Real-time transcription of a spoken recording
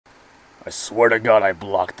I swear to God I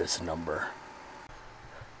blocked this number.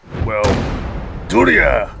 Well,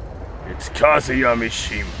 Dorya, it's Kazuya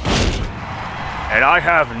Mishima. And I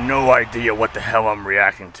have no idea what the hell I'm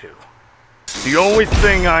reacting to. The only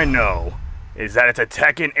thing I know is that it's a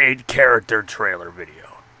Tekken 8 character trailer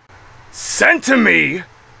video. Sent to me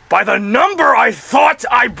by the number I thought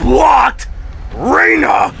I blocked,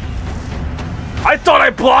 Reina! I thought I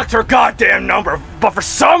blocked her goddamn number, but for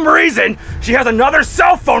some reason, she has another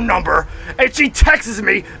cell phone number, and she texts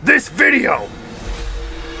me this video.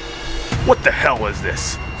 What the hell is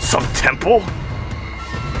this? Some temple?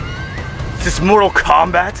 Is this Mortal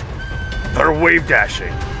Kombat? They're wave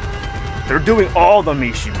dashing. They're doing all the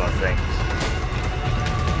Mishima things.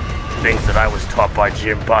 Things that I was taught by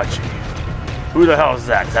Jinpachi. Who the hell is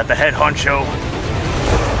that? Is that the head honcho?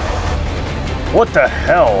 What the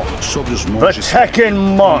hell? The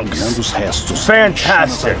Tekken monks.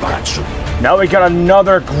 Fantastic. Now we got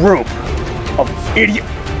another group of idiot.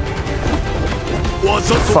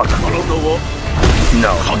 Fuck.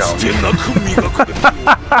 No.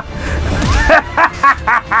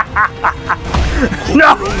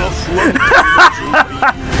 No!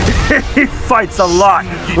 He fights a lot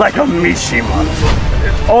like a Mishima.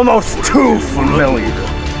 Almost too familiar.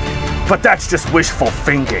 But that's just wishful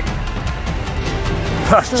thinking.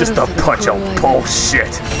 That's just a bunch of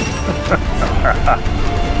bullshit.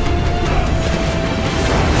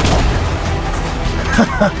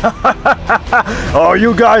 Oh,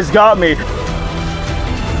 you guys got me.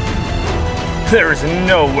 There is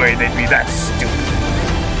no way they'd be that stupid.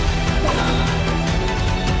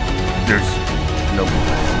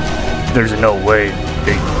 There's no way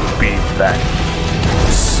they'd be that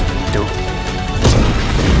stupid.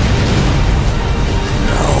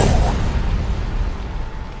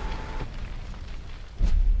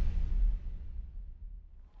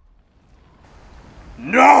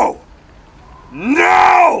 No!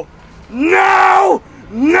 No! No!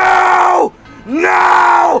 No!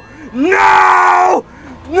 No! No!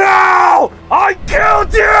 No! I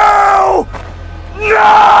killed you!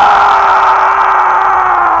 No!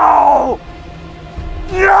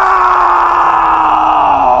 No!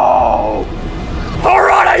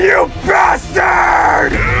 Harada, you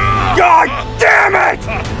bastard! God damn it!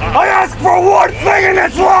 I asked for one thing in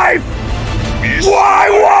this life! Why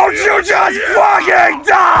won't you just fucking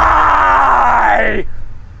die?